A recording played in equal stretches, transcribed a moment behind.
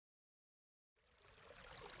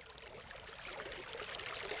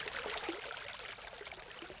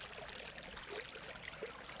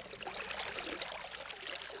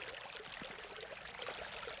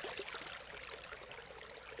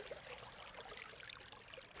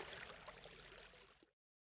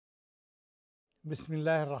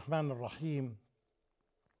Bismillah ar-Rahman ar-Rahim.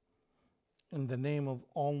 In the name of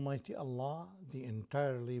Almighty Allah, the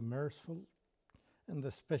entirely merciful and the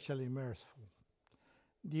specially merciful.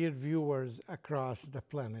 Dear viewers across the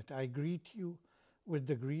planet, I greet you with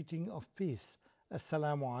the greeting of peace.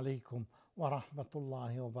 Assalamu alaikum wa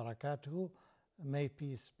rahmatullahi wa barakatuhu. May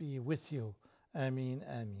peace be with you. Ameen,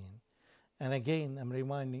 ameen. And again, I'm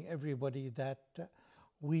reminding everybody that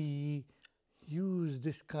we use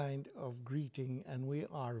this kind of greeting and we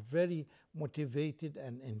are very motivated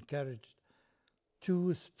and encouraged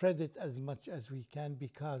to spread it as much as we can,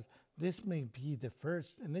 because this may be the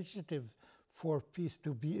first initiative for peace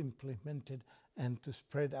to be implemented and to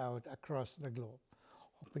spread out across the globe.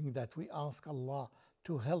 Hoping that we ask Allah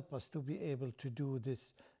to help us to be able to do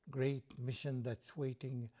this great mission that's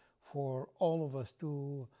waiting for all of us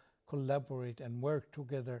to collaborate and work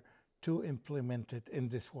together to implement it in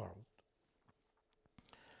this world.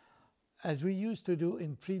 As we used to do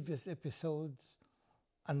in previous episodes,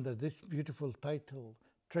 under this beautiful title,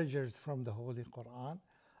 Treasures from the Holy Quran,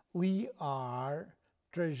 we are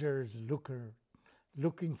treasures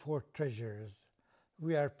looking for treasures.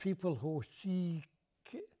 We are people who seek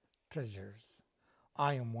treasures.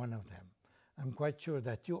 I am one of them. I'm quite sure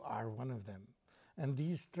that you are one of them. And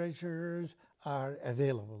these treasures are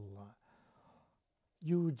available.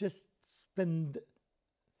 You just spend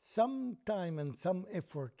some time and some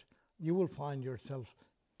effort, you will find yourself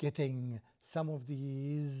getting some of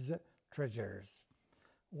these treasures.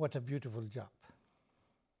 What a beautiful job.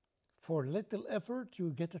 For little effort, you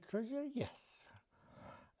get a treasure? Yes.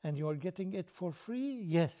 And you are getting it for free?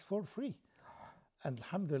 Yes, for free. And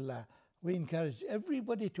alhamdulillah, we encourage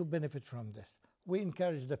everybody to benefit from this. We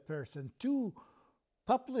encourage the person to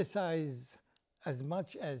publicize as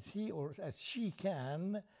much as he or as she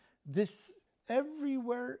can this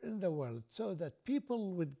everywhere in the world, so that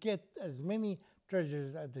people would get as many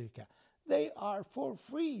treasures as they can. They are for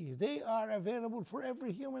free. They are available for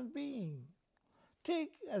every human being.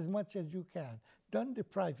 Take as much as you can. Don't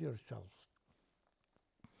deprive yourself.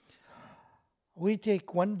 We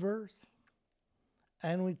take one verse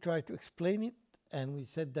and we try to explain it, and we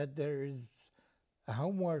said that there is a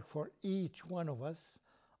homework for each one of us.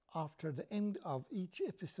 After the end of each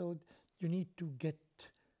episode, you need to get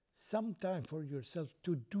some time for yourself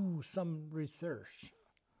to do some research,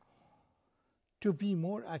 to be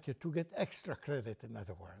more accurate, to get extra credit, in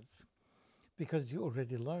other words, because you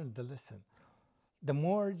already learned the lesson. The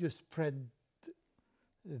more you spread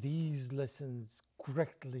these lessons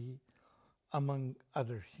correctly among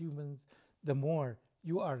other humans, the more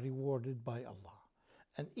you are rewarded by Allah.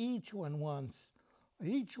 And each one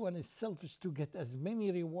is selfish to get as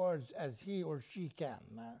many rewards as he or she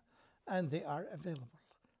can, and they are available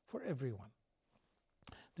for everyone.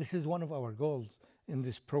 This is one of our goals in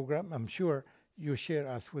this program. I'm sure you share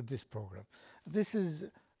us with this program. This is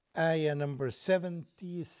ayah number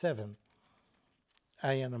 77.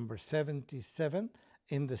 Ayah number 77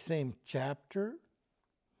 in the same chapter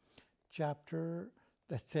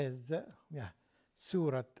that says,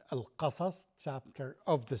 Surah Al-Qasas, chapter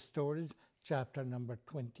of the stories, chapter number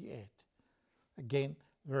 28. Again,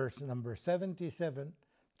 verse number 77,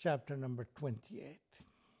 chapter number 28.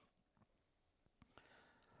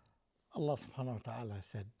 Allah subhanahu wa ta'ala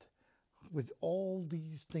said, with all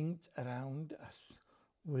these things around us,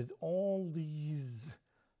 with all these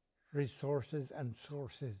resources and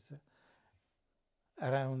sources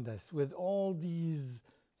around us, with all these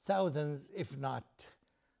thousands, if not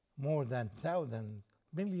more than thousands,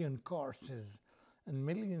 million courses and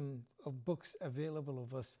millions of books available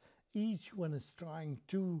of us, each one is trying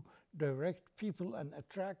to direct people and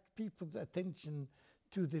attract people's attention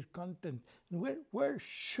to their content. Where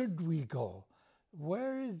should we go?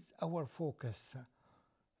 Where is our focus?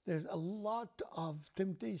 There's a lot of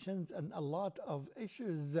temptations and a lot of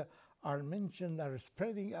issues are mentioned, are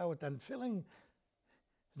spreading out and filling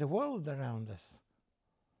the world around us.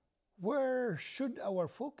 Where should our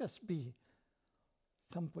focus be?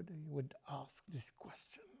 Somebody would ask this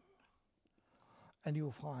question, and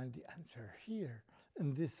you'll find the answer here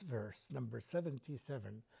in this verse, number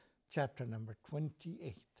 77, chapter number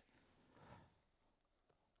 28.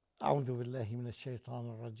 أعوذ بالله من الشيطان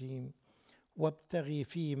الرجيم وابتغ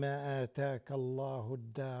فيما آتاك الله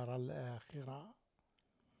الدار الآخرة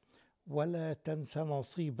ولا تنس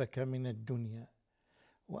نصيبك من الدنيا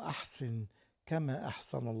وأحسن كما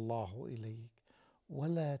أحسن الله إليك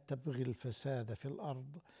ولا تبغ الفساد في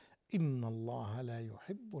الأرض إن الله لا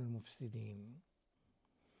يحب المفسدين.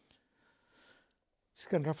 This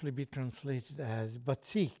can roughly be translated as, but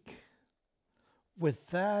seek with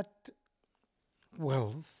that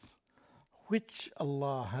wealth which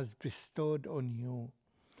Allah has bestowed on you,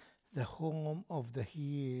 the home of the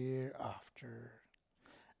hereafter.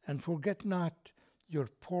 And forget not your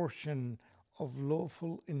portion of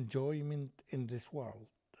lawful enjoyment in this world.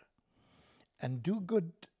 And do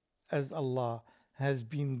good as Allah has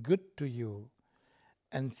been good to you,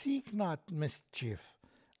 and seek not mischief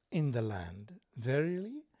in the land.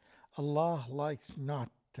 Verily, Allah likes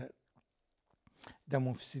not the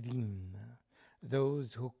mufsideen,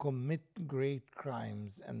 those who commit great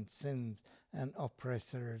crimes and sins, and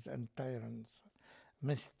oppressors and tyrants,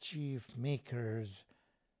 mischief makers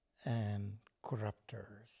and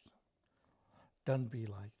corrupters. Don't be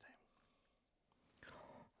like them.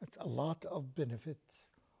 It's a lot of benefits,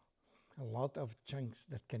 a lot of chunks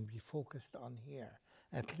that can be focused on here,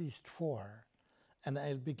 at least 4. And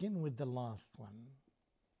I'll begin with the last one.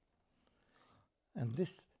 And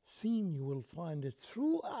this theme, you will find it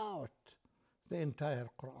throughout the entire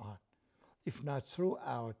Quran, if not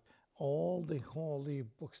throughout all the holy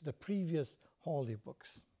books, the previous holy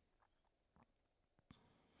books.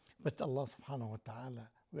 But Allah subhanahu wa ta'ala,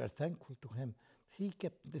 we are thankful to Him. He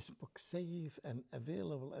kept this book safe and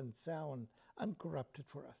available and sound, uncorrupted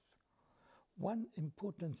for us. One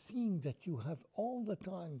important thing that you have all the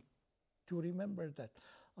time to remember, that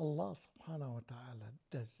Allah subhanahu wa ta'ala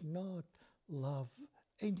does not love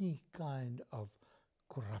any kind of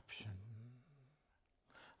corruption.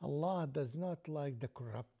 Allah does not like the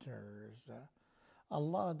corruptors.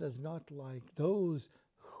 Allah does not like those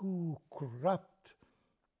who corrupt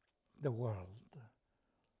the world,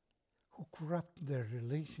 who corrupt their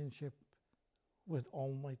relationship with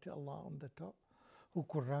Almighty Allah on the top, who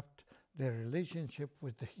corrupt their relationship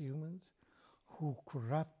with the humans, who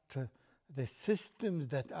corrupt the systems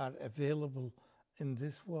that are available in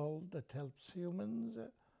this world that helps humans,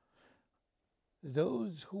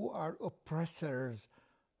 those who are oppressors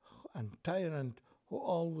and tyrant, who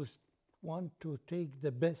always want to take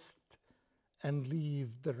the best and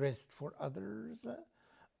leave the rest for others.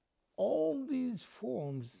 All these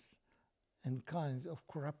forms and kinds of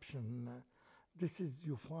corruption,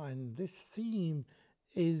 you find this theme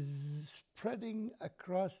is spreading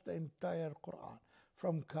across the entire Quran,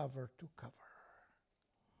 from cover to cover.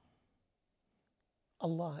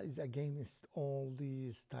 Allah is against all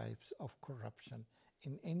these types of corruption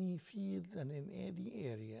in any fields and in any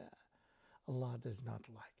area. Allah does not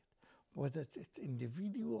like it. Whether it's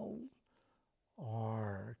individual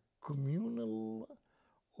or communal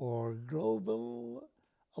or global,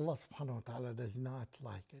 Allah subhanahu wa ta'ala does not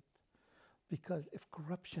like it. Because if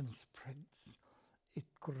corruption spreads, it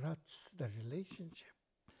corrupts the relationship,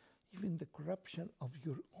 even the corruption of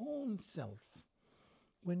your own self.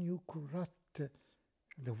 When you corrupt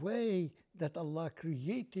the way that Allah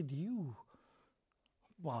created you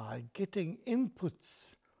by getting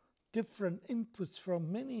inputs, different inputs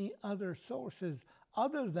from many other sources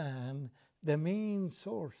other than the main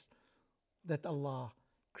source that Allah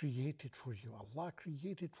created for you. Allah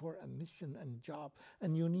created for a mission and job,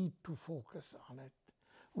 and you need to focus on it.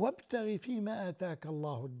 وَابْتَغِ فِي مَا آتَاكَ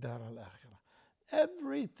اللَّهُ الدَّارَ الْآخِرَةَ.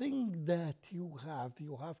 Everything that you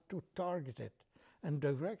have to target it and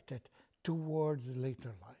direct it towards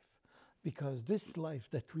later life. Because this life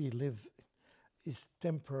that we live is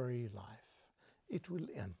temporary life. It will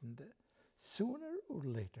end sooner or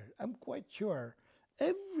later. I'm quite sure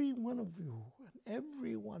every one of you and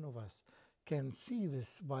every one of us can see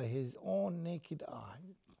this by his own naked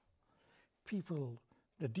eyes. People,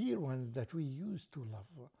 the dear ones that we used to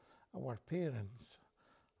love, our parents,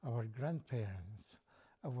 our grandparents,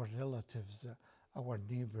 our relatives, our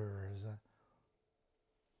neighbors,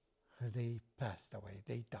 they passed away,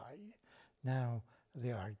 they died. Now they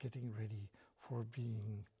are getting ready for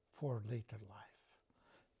later life.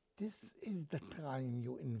 This is the time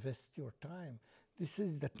you invest your time. This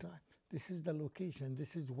is the time, this is the location,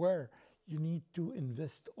 this is where you need to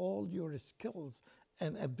invest all your skills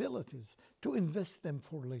and abilities, to invest them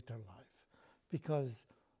for later life. Because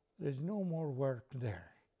there's no more work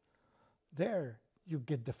there. There you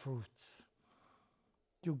get the fruits,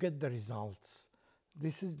 you get the results.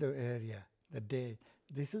 This is the area, the day,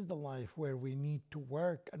 this is the life where we need to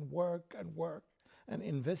work and work and work and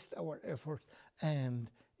invest our efforts and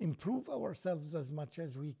improve ourselves as much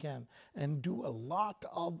as we can and do a lot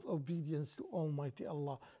of obedience to Almighty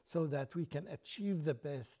Allah so that we can achieve the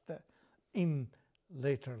best in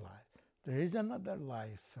later life. There is another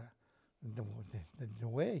life, the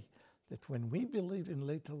way that when we believe in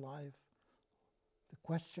later life, the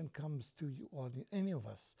question comes to you, or any of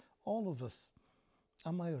us, all of us,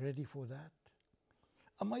 am I ready for that?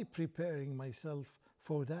 Am I preparing myself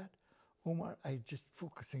for that? Or am I just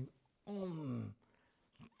focusing on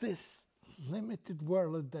this limited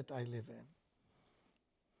world that I live in.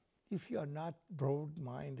 If you are not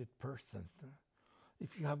broad-minded person,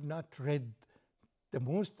 if you have not read the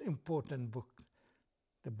most important book,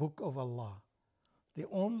 the book of Allah, the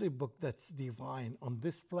only book that's divine on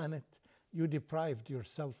this planet, you deprived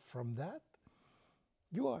yourself from that,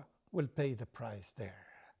 will pay the price there.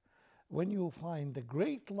 When you find the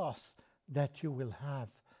great loss that you will have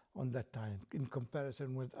on that time in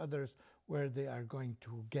comparison with others where they are going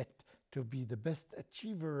to get to be the best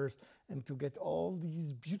achievers and to get all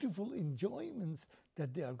these beautiful enjoyments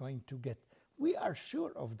that they are going to get. We are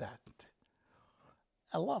sure of that.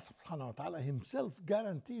 Allah subhanahu wa ta'ala himself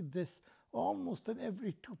guaranteed this almost in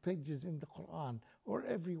every 2 pages in the Quran, or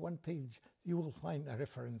every 1 page you will find a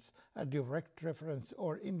reference, a direct reference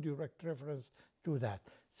or indirect reference to that,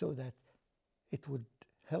 so that it would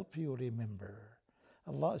help you remember.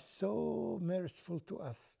 Allah is so merciful to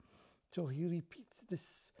us. So He repeats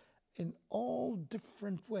this in all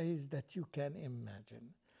different ways that you can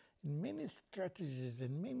imagine. In many strategies,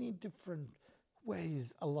 in many different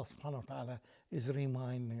ways, Allah subhanahu wa ta'ala is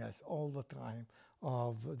reminding us all the time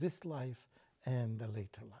of this life and the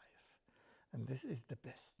later life. And this is the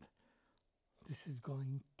best. This is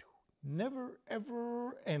going to never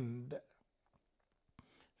ever end. It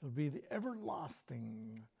will be the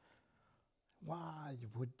everlasting. Why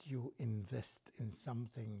would you invest in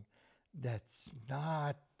something that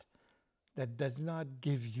does not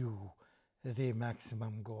give you the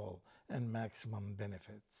maximum goal and maximum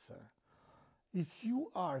benefits? If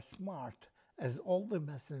you are smart as all the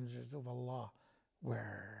messengers of Allah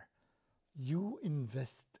were, you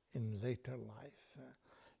invest in later life.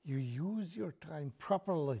 You use your time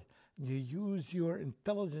properly. You use your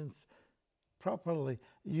intelligence properly.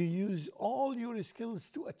 You use all your skills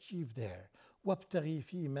to achieve there. وَابْتَغِي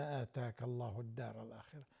فِي مَا آتَاكَ اللَّهُ الدَّارَ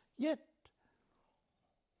الْآخِرَةَ. Yet,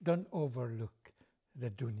 don't overlook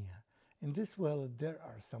the dunya. In this world, there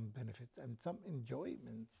are some benefits and some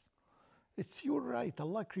enjoyments. It's your right.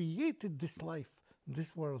 Allah created this life,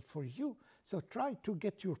 this world for you. So try to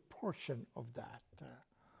get your portion of that.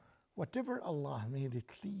 Whatever Allah made it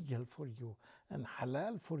legal for you and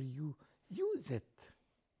halal for you, use it.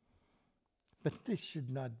 But this should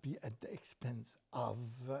not be at the expense of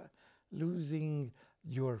losing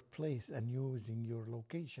your place and using your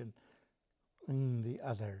location in the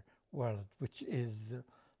other world, which is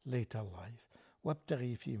later life.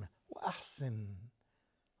 وَابْتَغِي فِيمَا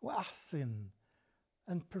وَأَحْسِن,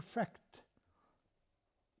 and perfect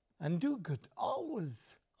and do good.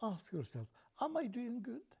 Always ask yourself, am I doing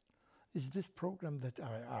good? Is this program that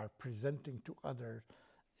I are presenting to others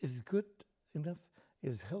is good enough?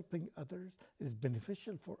 Is helping others? Is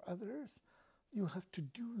beneficial for others? You have to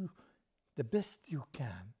do the best you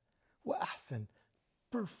can. وَأَحْسِن,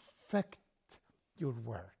 perfect your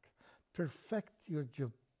work, perfect your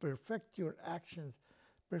job, perfect your actions,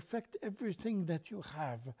 perfect everything that you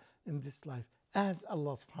have in this life as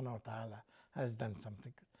Allah subhanahu wa ta'ala has done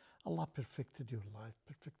something good. Allah perfected your life,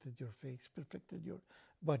 perfected your face, perfected your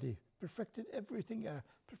body, perfected everything,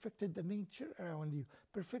 perfected the nature around you,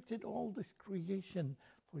 perfected all this creation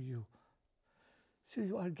for you. So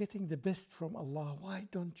you are getting the best from Allah. Why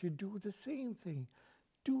don't you do the same thing?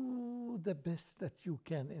 Do the best that you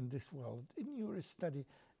can in this world, in your study,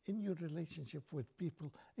 in your relationship with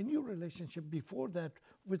people, in your relationship before that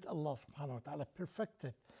with Allah subhanahu wa ta'ala. Perfect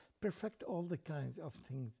it. Perfect all the kinds of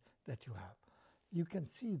things that you have. You can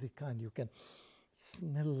see the kind, you can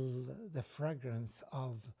smell the fragrance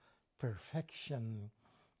of perfection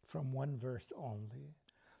from one verse only.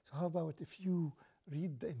 So how about if you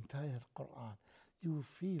read the entire Quran, you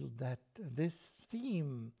feel that this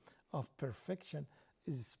theme of perfection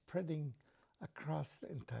is spreading across the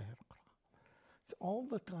entire Quran. So all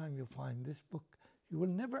the time you find this book, you will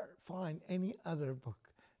never find any other book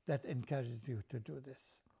that encourages you to do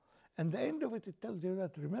this. And the end of it, it tells you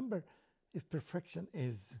that, remember, if perfection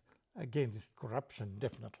is against corruption,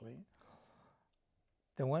 definitely,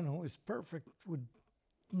 the one who is perfect would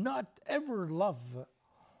not ever love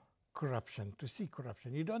corruption, to see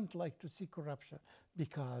corruption. You don't like to see corruption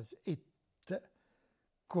because it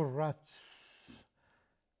corrupts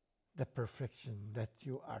the perfection that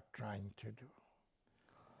you are trying to do.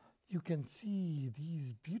 You can see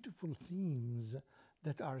these beautiful themes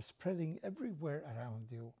that are spreading everywhere around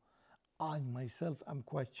you. I myself am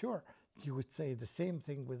quite sure you would say the same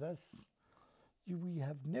thing with us. We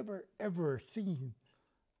have never ever seen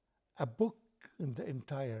a book in the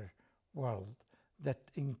entire world that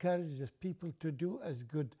encourages people to do as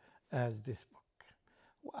good as this book.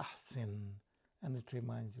 وَأَحْسِن, and it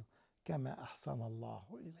reminds you, كَمَا أَحْسَنَ اللَّهُ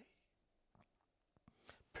إِلَيْهِ.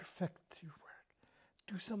 Perfect your work.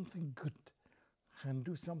 do something good and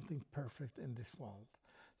do something perfect in this world.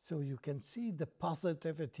 So you can see the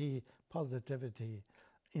positivity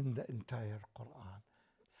in the entire Quran.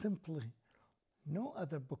 Simply, no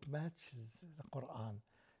other book matches the Quran,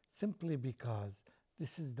 simply because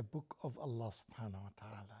this is the book of Allah subhanahu wa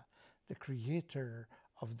ta'ala, the creator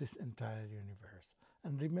of this entire universe.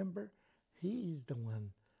 And remember, He is the one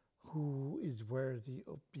who is worthy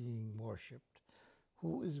of being worshipped,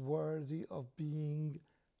 who is worthy of being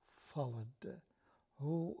followed,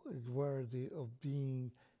 who is worthy of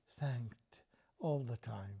being thanked all the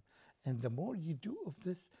time. And the more you do of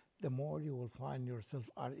this, the more you will find yourself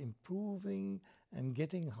are improving and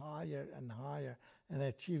getting higher and higher and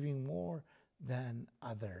achieving more than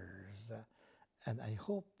others. And I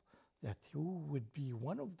hope that you would be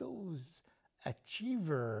one of those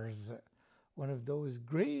achievers, one of those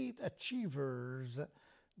great achievers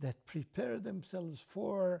that prepare themselves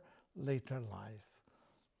for later life.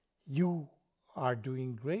 You are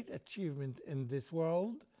doing great achievement in this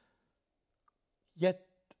world, yet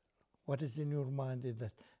what is in your mind is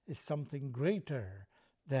that is something greater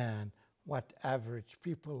than what average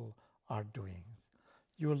people are doing.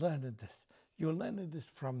 You learned this. You learned this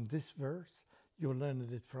from this verse. You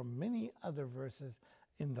learned it from many other verses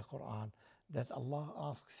in the Quran, that Allah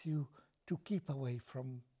asks you to keep away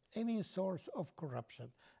from any source of corruption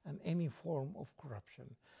and any form of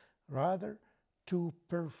corruption. Rather, to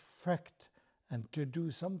perfect and to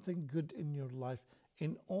do something good in your life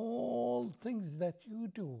in all things that you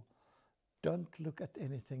do. Don't look at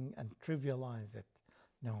anything and trivialize it.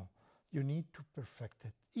 No, you need to perfect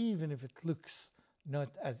it, even if it looks not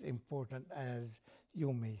as important as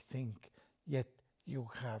you may think, yet you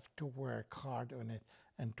have to work hard on it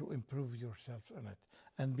and to improve yourself on it.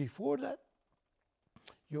 And before that,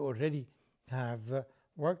 you already have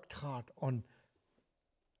worked hard on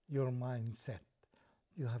your mindset.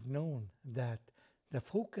 You have known that the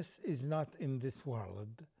focus is not in this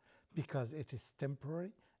world because it is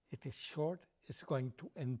temporary, it is short, it's going to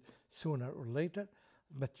end sooner or later,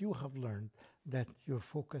 but you have learned that your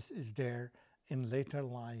focus is there in later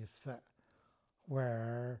life,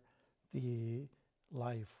 where the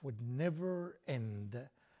life would never end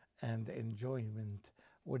and the enjoyment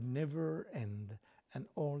would never end, and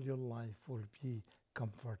all your life will be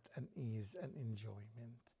comfort and ease and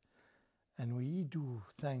enjoyment. And we do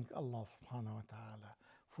thank Allah subhanahu wa ta'ala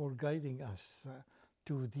for guiding us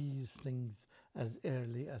to these things as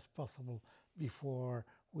early as possible before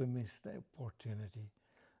we miss the opportunity.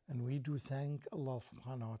 And we do thank Allah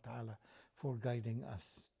subhanahu wa ta'ala for guiding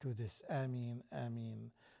us to this. Ameen,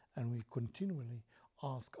 ameen. And we continually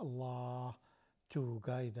ask Allah to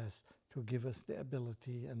guide us, to give us the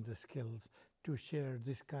ability and the skills to share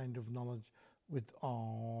this kind of knowledge with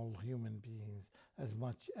all human beings as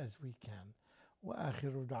much as we can.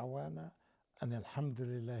 وآخر دعوانا أن الحمد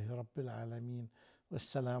لله رب العالمين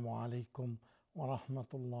والسلام عليكم ورحمة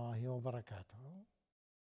الله وبركاته.